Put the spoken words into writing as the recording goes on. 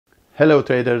Hello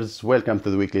traders, welcome to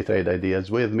the Weekly Trade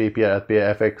Ideas with me, Pierre at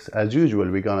PFX. As usual,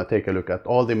 we're gonna take a look at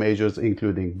all the majors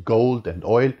including gold and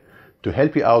oil to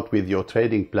help you out with your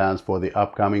trading plans for the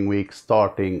upcoming week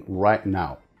starting right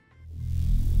now.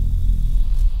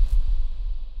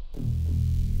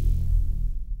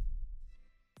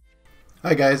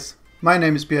 Hi guys, my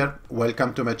name is Pierre.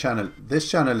 Welcome to my channel. This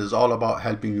channel is all about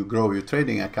helping you grow your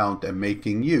trading account and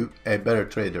making you a better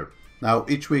trader. Now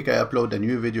each week I upload a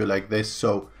new video like this,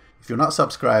 so if you're not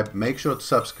subscribed, make sure to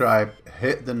subscribe,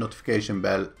 hit the notification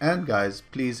bell, and guys,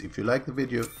 please, if you like the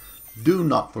video, do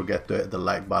not forget to hit the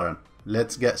like button.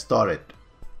 Let's get started.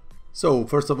 So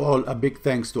first of all, a big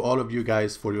thanks to all of you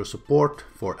guys for your support,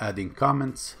 for adding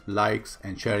comments, likes,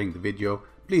 and sharing the video.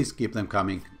 Please keep them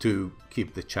coming to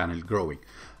keep the channel growing.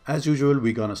 As usual,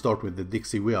 we're gonna start with the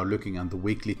Dixie. We are looking at the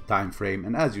weekly time frame,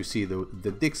 and as you see,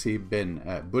 the Dixie been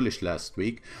bullish last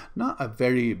week. Not a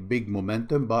very big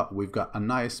momentum, but we've got a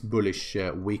nice bullish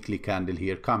weekly candle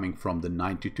here coming from the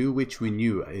 92, which we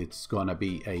knew it's gonna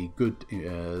be a good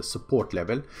support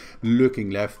level. Looking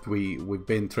left, we've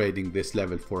been trading this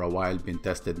level for a while, been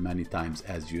tested many times,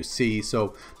 as you see.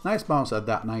 So nice bounce at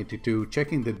that 92.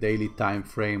 Checking the daily time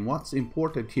frame, what's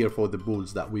important here for the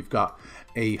bulls that we've got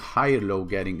a higher low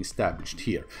getting established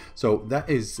here. So that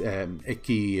is a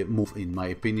key move in my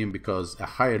opinion, because a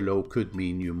higher low could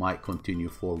mean you might continue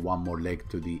for one more leg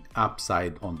to the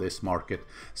upside on this market,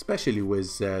 especially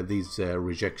with these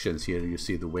rejections here. You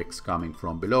see the wicks coming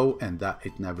from below, and that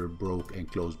it never broke and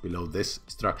closed below this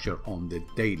structure on the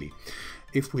daily.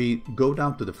 If we go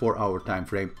down to the 4-hour time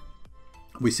frame,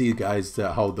 we see guys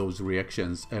how those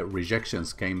rejections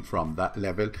came from that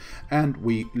level, and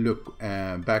we look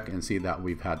back and see that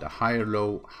we've had a higher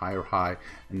low, higher high,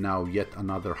 and now yet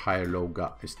another higher low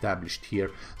got established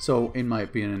here. So in my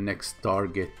opinion, next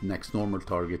normal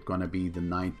target gonna be the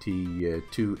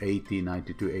 92.80,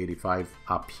 92.85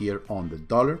 up here on the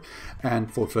dollar.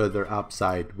 And for further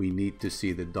upside, we need to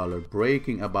see the dollar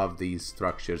breaking above these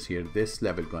structures here. This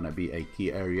level gonna be a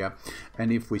key area,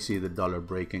 and if we see the dollar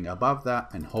breaking above that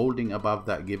and holding above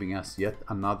that, giving us yet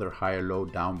another higher low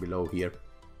down below here,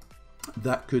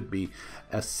 that could be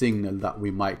a signal that we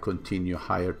might continue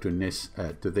higher to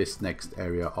this next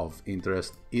area of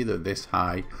interest, either this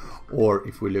high, or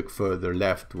if we look further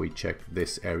left, we check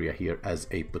this area here as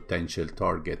a potential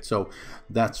target. So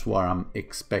that's what I'm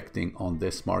expecting on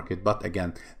this market, but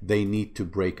again, they need to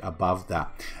break above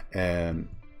that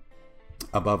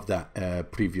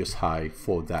previous high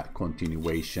for that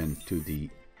continuation to the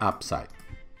upside.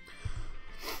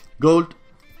 Gold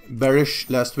bearish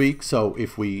last week, so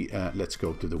if we let's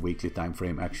go to the weekly time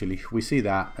frame. Actually, we see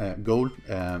that gold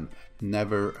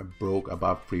never broke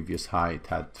above previous high. It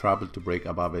had trouble to break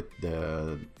above it.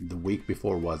 The week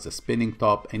before was a spinning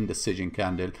top indecision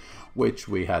candle, which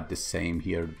we had the same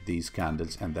here, these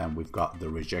candles, and then we've got the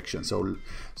rejection. So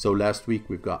last week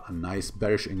we've got a nice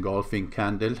bearish engulfing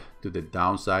candle to the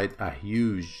downside, a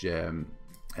huge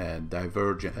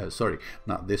divergence, sorry,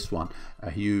 not this one,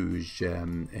 a huge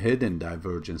hidden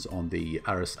divergence on the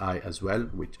RSI as well,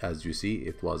 which as you see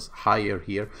it was higher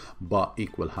here but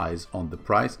equal highs on the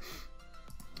price.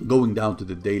 Going down to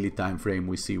the daily time frame,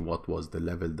 we see what was the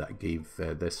level that gave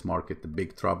this market the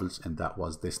big troubles, and that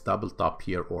was this double top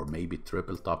here, or maybe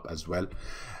triple top as well.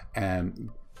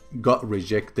 Got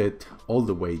rejected all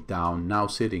the way down, now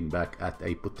sitting back at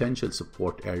a potential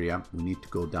support area. We need to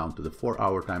go down to the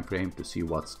 4-hour time frame to see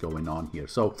what's going on here.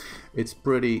 So it's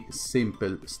pretty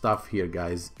simple stuff here,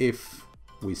 guys. If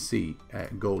we see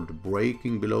gold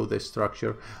breaking below this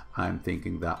structure, I'm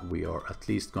thinking that we are at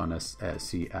least gonna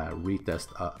see a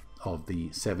retest of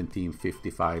the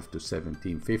 1755 to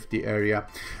 1750 area,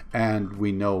 and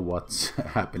we know what's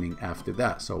happening after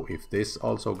that. So if this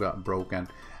also got broken,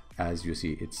 as you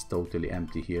see, it's totally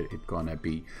empty here. It's gonna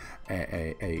be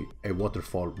a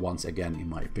waterfall once again, in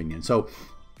my opinion. So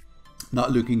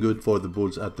not looking good for the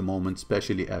bulls at the moment,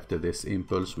 especially after this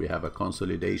impulse. We have a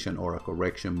consolidation or a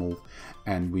correction move,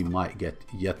 and we might get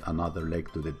yet another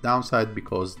leg to the downside,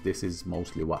 because this is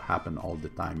mostly what happened all the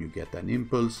time. You get an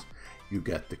impulse, you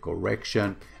get the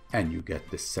correction, and you get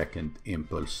the second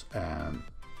impulse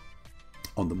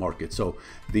on the market. So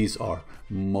these are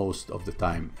most of the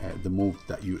time the move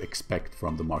that you expect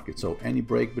from the market. So any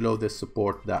break below this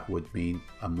support, that would mean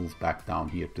a move back down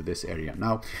here to this area.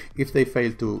 Now if they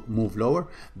fail to move lower,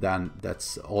 then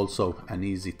that's also an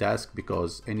easy task,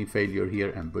 because any failure here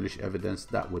and bullish evidence,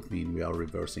 that would mean we are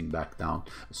reversing back down,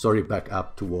 sorry, back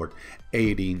up toward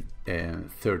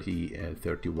 1830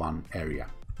 31 area.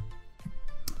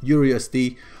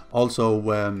 EURUSD also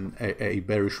a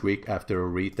bearish week after a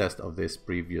retest of this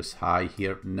previous high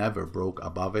here, never broke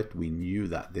above it. We knew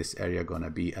that this area gonna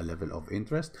be a level of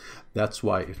interest. That's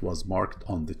why it was marked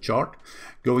on the chart.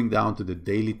 Going down to the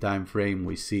daily time frame,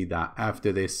 we see that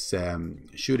after this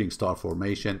shooting star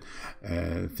formation,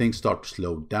 things start to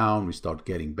slow down. We start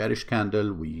getting bearish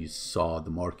candle. We saw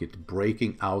the market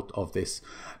breaking out of this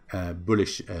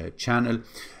bullish channel.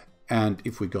 And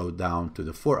if we go down to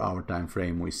the 4-hour time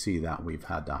frame, we see that we've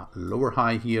had a lower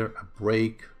high here, a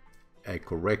break, a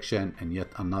correction, and yet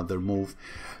another move.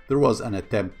 There was an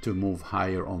attempt to move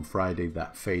higher on Friday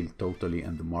that failed totally,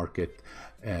 and the market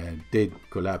did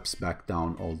collapse back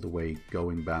down all the way,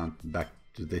 going back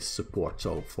to this support.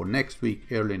 So for next week,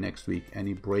 early next week,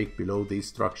 any break below these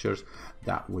structures,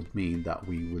 that would mean that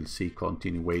we will see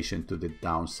continuation to the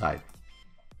downside.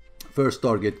 First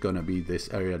target gonna be this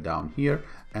area down here,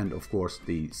 and of course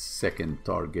the second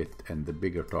target and the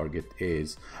bigger target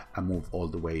is a move all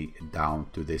the way down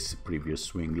to this previous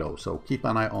swing low. So keep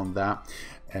an eye on that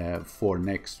for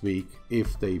next week.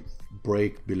 If they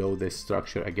break below this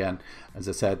structure again, as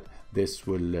I said, this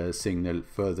will signal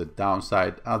further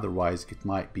downside. Otherwise it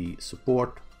might be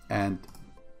support, and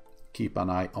keep an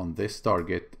eye on this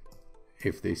target.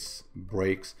 If this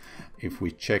breaks, if we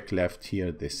check left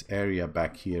here, this area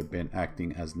back here been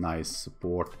acting as nice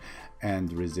support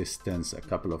and resistance a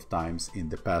couple of times in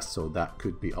the past, so that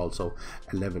could be also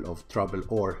a level of trouble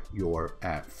or your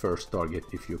first target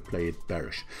if you play it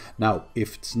bearish. Now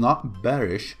if it's not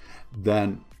bearish,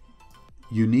 then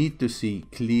you need to see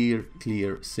clear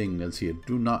signals here.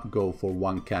 Do not go for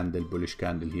one candle, bullish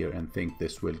candle here, and think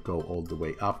this will go all the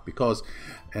way up, because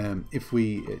if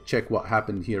we check what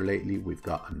happened here lately, we've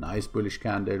got a nice bullish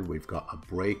candle, we've got a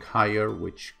break higher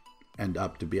which end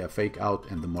up to be a fake out,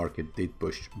 and the market did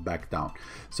push back down.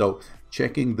 So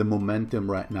checking the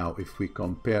momentum right now, if we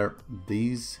compare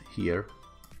these here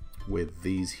with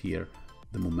these here,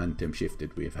 the momentum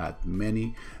shifted. We've had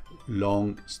many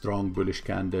long strong bullish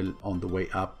candle on the way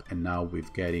up, and now we're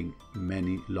getting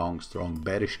many long strong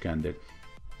bearish candle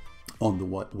on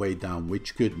the way down,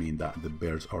 which could mean that the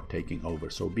bears are taking over.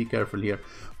 So be careful here.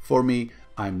 For me,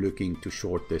 I'm looking to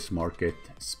short this market,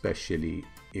 especially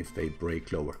if they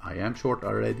break lower. I am short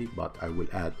already, but I will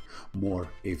add more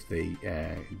if they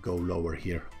go lower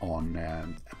here on a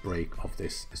break of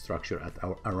this structure at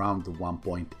around the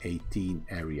 1.18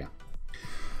 area.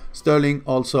 Sterling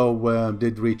also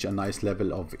did reach a nice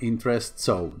level of interest.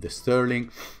 So the sterling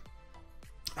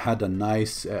had a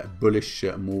nice bullish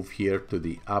move here to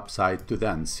the upside, to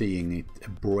then seeing it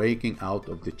breaking out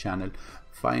of the channel,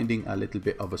 finding a little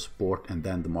bit of a support, and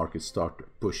then the market started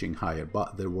pushing higher,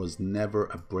 but there was never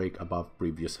a break above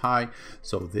previous high.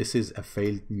 So this is a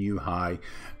failed new high,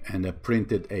 and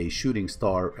printed a shooting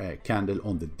star candle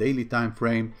on the daily time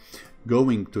frame.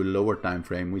 Going to lower time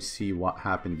frame, we see what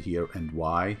happened here and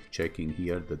why. Checking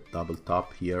here, the double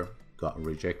top here got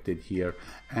rejected here,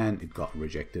 and it got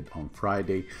rejected on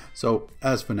Friday. So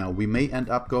as for now, we may end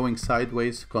up going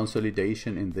sideways,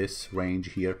 consolidation in this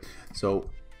range here. So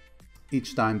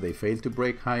each time they fail to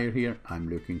break higher here, I'm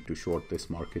looking to short this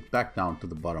market back down to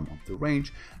the bottom of the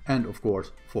range. And of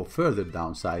course, for further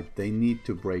downside, they need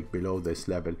to break below this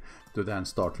level to then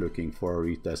start looking for a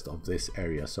retest of this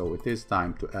area. So it is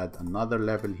time to add another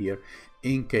level here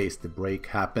in case the break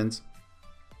happens.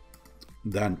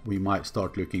 Then we might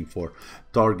start looking for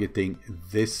targeting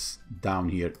this down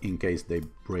here in case they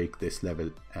break this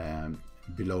level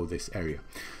below this area.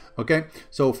 Okay,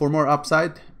 so for more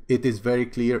upside, it is very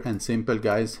clear and simple,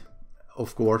 guys.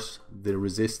 Of course, the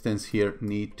resistance here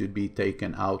need to be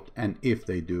taken out, and if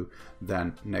they do,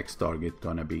 then next target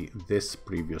gonna be this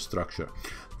previous structure.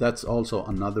 That's also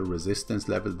another resistance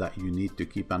level that you need to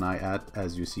keep an eye at.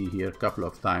 As you see here, a couple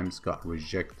of times got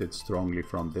rejected strongly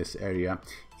from this area,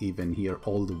 even here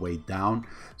all the way down.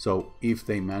 So if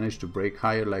they manage to break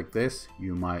higher like this,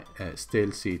 you might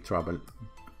still see trouble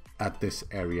at this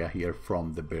area here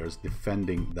from the bears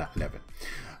defending that level.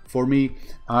 For me,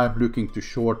 I'm looking to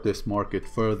short this market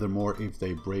furthermore if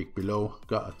they break below.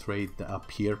 Got a trade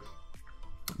up here,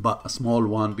 but a small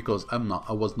one, because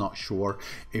I was not sure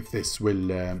if this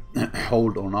will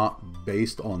hold or not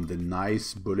based on the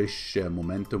nice bullish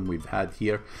momentum we've had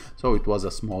here. So it was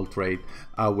a small trade.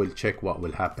 I will check what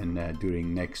will happen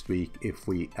during next week. If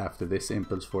we, after this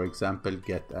impulse, for example,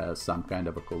 get some kind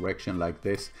of a correction like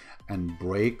this and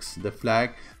breaks the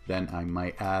flag, then I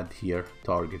might add here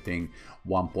targeting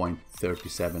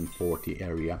 1.3740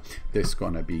 area. This is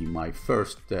gonna be my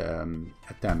first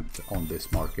attempt on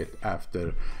this market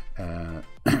after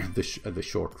the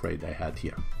short trade I had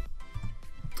here.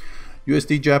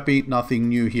 USDJPY, nothing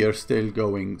new here, still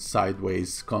going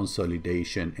sideways,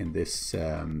 consolidation in this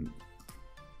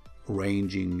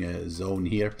ranging zone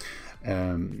here.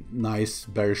 Nice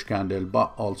bearish candle,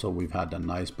 but also we've had a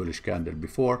nice bullish candle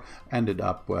before, ended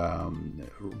up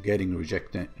getting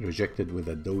rejected with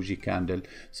a doji candle.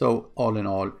 So all in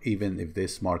all, even if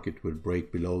this market will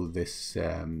break below this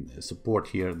support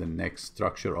here, the next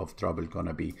structure of trouble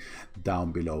gonna be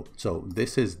down below. So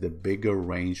this is the bigger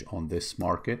range on this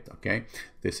market. Okay,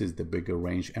 this is the bigger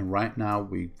range, and right now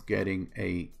we're getting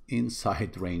a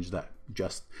inside range that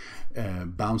just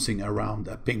bouncing around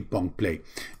a ping pong play.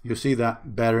 You see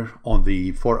that better on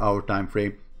the 4-hour time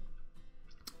frame,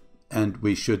 and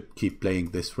we should keep playing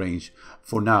this range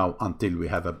for now until we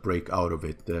have a break out of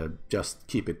it. Just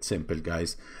keep it simple,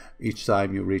 guys. Each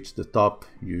time you reach the top,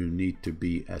 you need to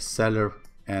be a seller,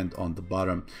 and on the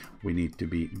bottom we need to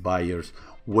be buyers,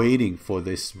 waiting for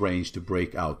this range to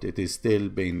break out. It is still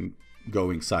been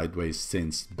going sideways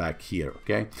since back here,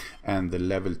 okay, and the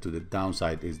level to the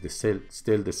downside is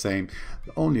still the same.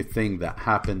 The only thing that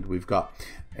happened, we've got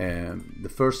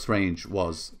the first range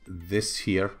was this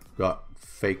here, got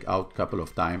fake out a couple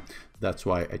of times. That's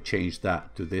why I changed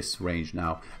that to this range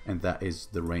now, and that is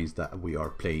the range that we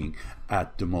are playing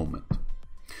at the moment.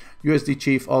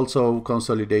 USDCHF also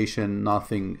consolidation,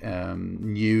 nothing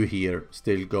new here,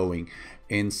 still going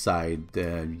inside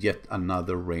yet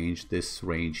another range, this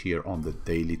range here on the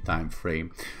daily time frame.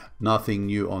 Nothing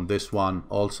new on this one,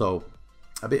 also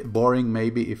a bit boring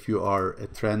maybe if you are a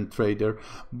trend trader,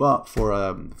 but for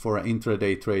an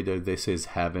intraday trader this is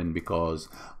heaven, because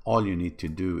all you need to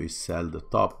do is sell the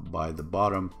top, buy the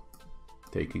bottom,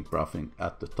 taking profit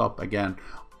at the top again,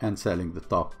 and selling the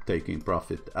top, taking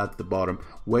profit at the bottom,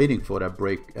 waiting for a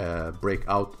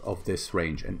breakout of this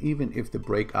range. And even if the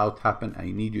breakout happen, I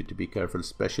need you to be careful,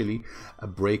 especially a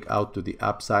breakout to the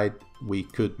upside. We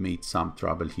could meet some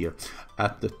trouble here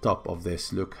at the top of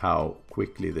this. Look how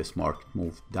quickly this market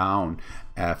moved down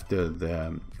after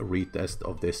the retest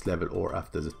of this level, or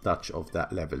after the touch of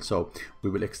that level. So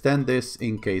we will extend this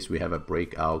in case we have a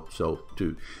breakout, so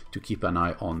to keep an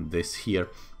eye on this here.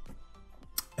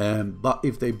 But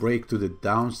if they break to the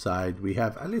downside, we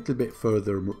have a little bit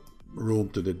further room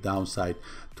to the downside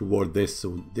toward this,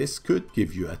 so this could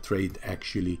give you a trade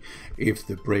actually if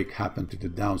the break happened to the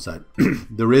downside.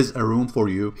 There is a room for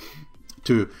you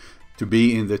to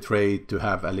be in the trade, to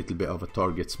have a little bit of a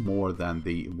targets more than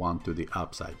the one to the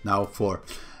upside. Now for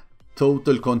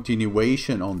total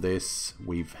continuation on this,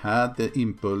 we've had the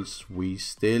impulse, we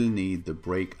still need the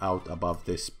breakout above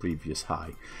this previous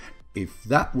high. If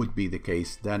that would be the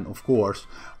case, then of course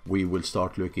we will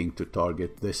start looking to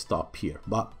target this top here.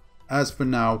 But as for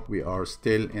now, we are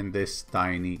still in this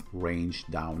tiny range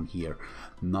down here.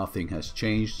 Nothing has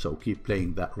changed, so keep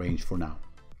playing that range for now.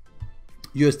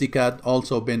 USDCAD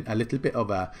also been a little bit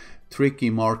of a tricky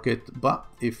market, but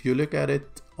if you look at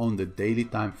it on the daily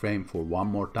time frame for one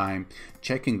more time,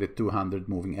 checking the 200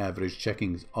 moving average,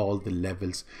 checking all the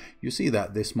levels, you see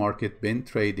that this market been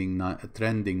trending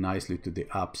nicely to the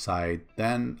upside.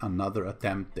 Then another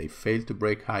attempt, they failed to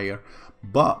break higher,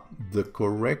 but the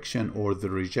correction or the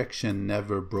rejection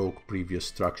never broke previous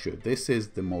structure. This is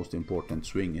the most important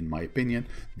swing in my opinion,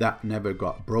 that never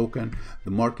got broken.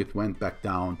 The market went back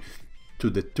down to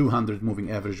the 200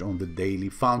 moving average on the daily,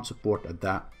 found support at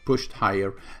that, pushed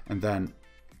higher, and then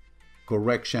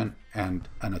correction and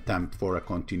an attempt for a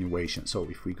continuation. So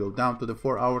if we go down to the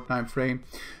 4-hour time frame,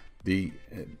 the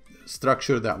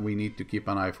structure that we need to keep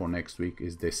an eye for next week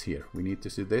is this here. We need to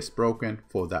see this broken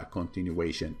for that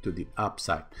continuation to the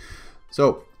upside.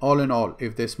 So all in all,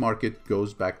 if this market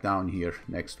goes back down here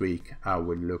next week, I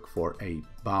will look for a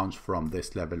bounce from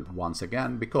this level once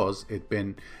again, because it's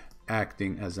been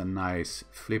acting as a nice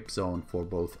flip zone for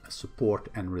both support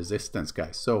and resistance,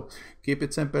 guys. So keep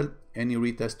it simple. Any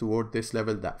retest toward this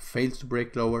level that fails to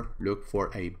break lower, look for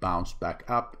a bounce back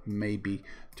up, maybe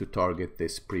to target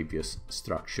this previous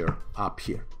structure up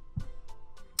here.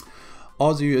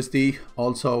 Aussie USD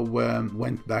also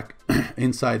went back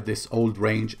inside this old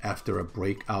range after a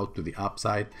breakout to the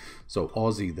upside. So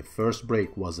Aussie, the first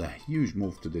break was a huge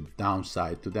move to the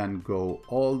downside, to then go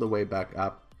all the way back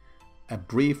up, a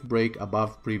brief break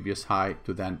above previous high,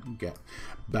 to then get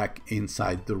back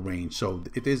inside the range. So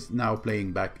it is now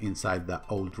playing back inside that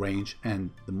old range.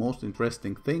 And the most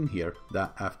interesting thing here,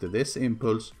 that after this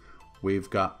impulse, we've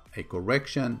got a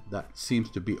correction that seems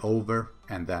to be over,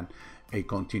 and then a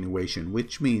continuation,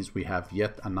 which means we have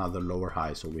yet another lower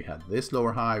high. So we had this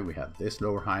lower high, we have this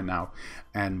lower high now,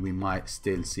 and we might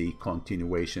still see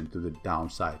continuation to the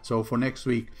downside. So for next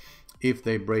week, If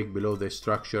they break below this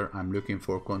structure, I'm looking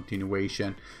for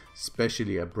continuation,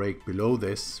 especially a break below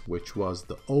this, which was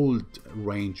the old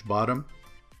range bottom.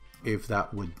 If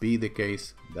that would be the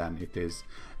case, then it is,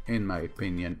 in my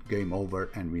opinion, game over,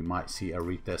 and we might see a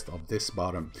retest of this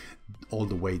bottom all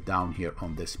the way down here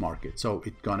on this market. So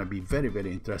it's gonna be very,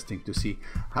 very interesting to see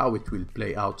how it will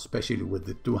play out, especially with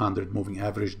the 200 moving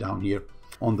average down here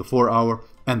on the 4 hour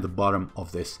and the bottom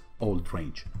of this old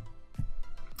range.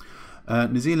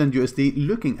 New Zealand USD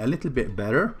looking a little bit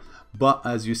better, but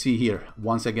as you see here,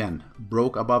 once again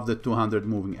broke above the 200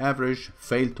 moving average,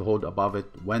 failed to hold above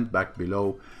it, went back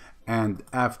below, and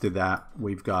after that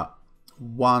we've got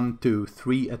 1, 2,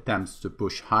 3 attempts to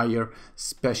push higher,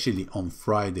 especially on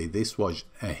Friday. This was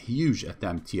a huge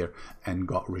attempt here and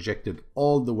got rejected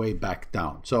all the way back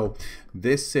down. So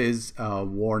this is a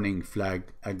warning flag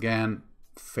again.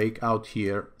 Fake out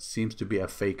here, seems to be a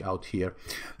fake out here.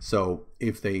 So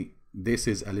if this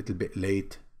is a little bit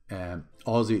late.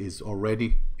 Aussie is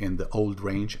already in the old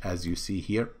range, as you see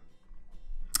here.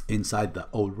 Inside the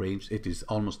old range, it is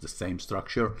almost the same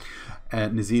structure.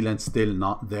 New Zealand still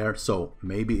not there, so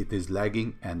maybe it is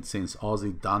lagging, and since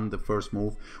Aussie done the first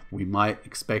move, we might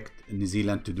expect New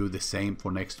Zealand to do the same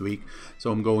for next week.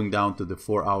 So I'm going down to the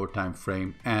 4 hour time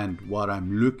frame, and what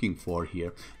I'm looking for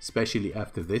here, especially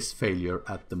after this failure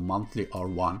at the monthly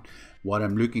R1, what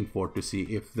I'm looking for to see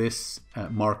if this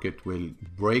market will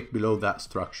break below that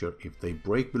structure. If they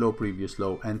break below previous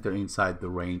low, enter inside the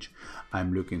range,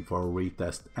 I'm looking for a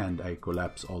retest and a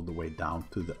collapse all the way down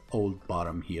to the old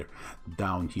bottom here,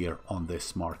 down here on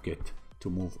this market, to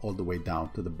move all the way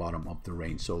down to the bottom of the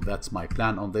range. So that's my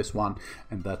plan on this one,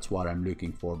 and that's what I'm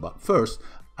looking for. But first,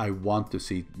 I want to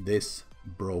see this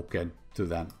broken to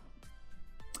then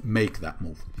make that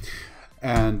move.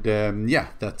 And yeah,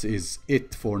 that is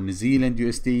it for New Zealand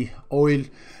USD. Oil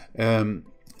and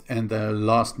the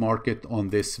last market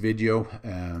on this video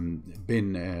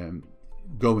been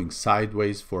going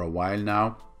sideways for a while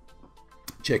now.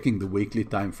 Checking the weekly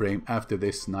time frame, after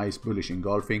this nice bullish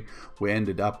engulfing, we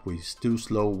ended up with 2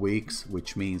 slow weeks,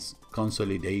 which means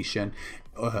consolidation.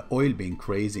 Oil being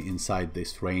crazy inside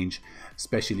this range,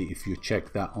 especially if you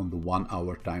check that on the 1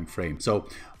 hour time frame. So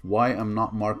why I'm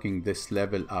not marking this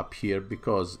level up here,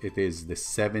 because it is the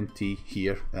 70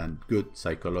 here and good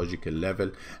psychological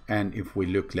level, and if we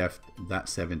look left, that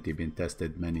 70 been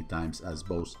tested many times as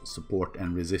both support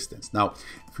and resistance. Now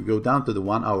if we go down to the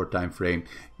 1 hour time frame,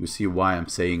 you see why I'm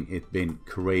saying it been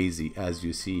crazy. As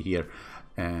you see here,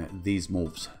 these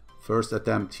moves, first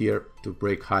attempt here to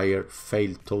break higher,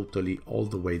 failed totally all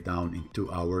the way down in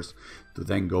 2 hours, to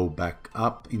then go back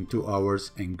up in 2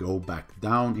 hours and go back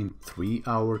down in 3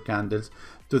 hour candles,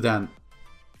 to then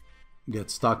get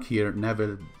stuck here,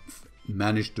 never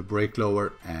managed to break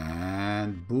lower,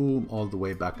 and boom, all the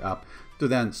way back up, to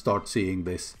then start seeing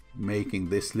this, making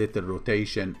this little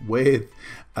rotation with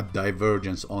a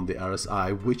divergence on the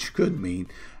RSI, which could mean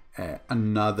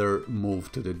another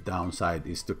move to the downside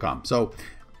is to come. So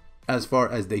as far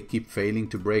as they keep failing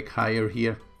to break higher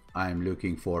here, I'm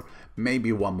looking for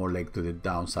maybe one more leg to the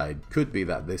downside. Could be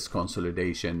that this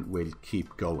consolidation will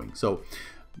keep going. So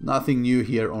nothing new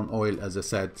here on oil. As I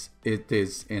said, it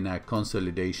is in a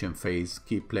consolidation phase.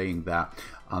 Keep playing that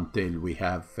until we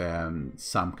have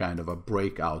some kind of a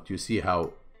breakout. You see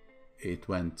how it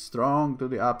went strong to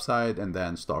the upside and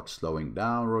then starts slowing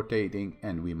down, rotating,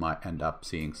 and we might end up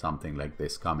seeing something like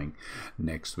this coming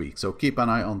next week. So keep an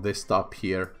eye on this top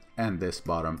here and this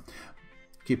bottom.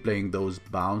 Keep playing those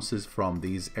bounces from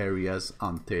these areas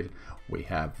until we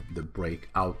have the break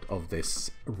out of this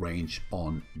range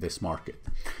on this market.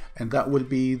 And that will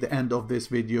be the end of this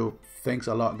video. Thanks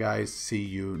a lot, guys. See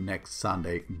you next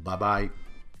Sunday. Bye bye.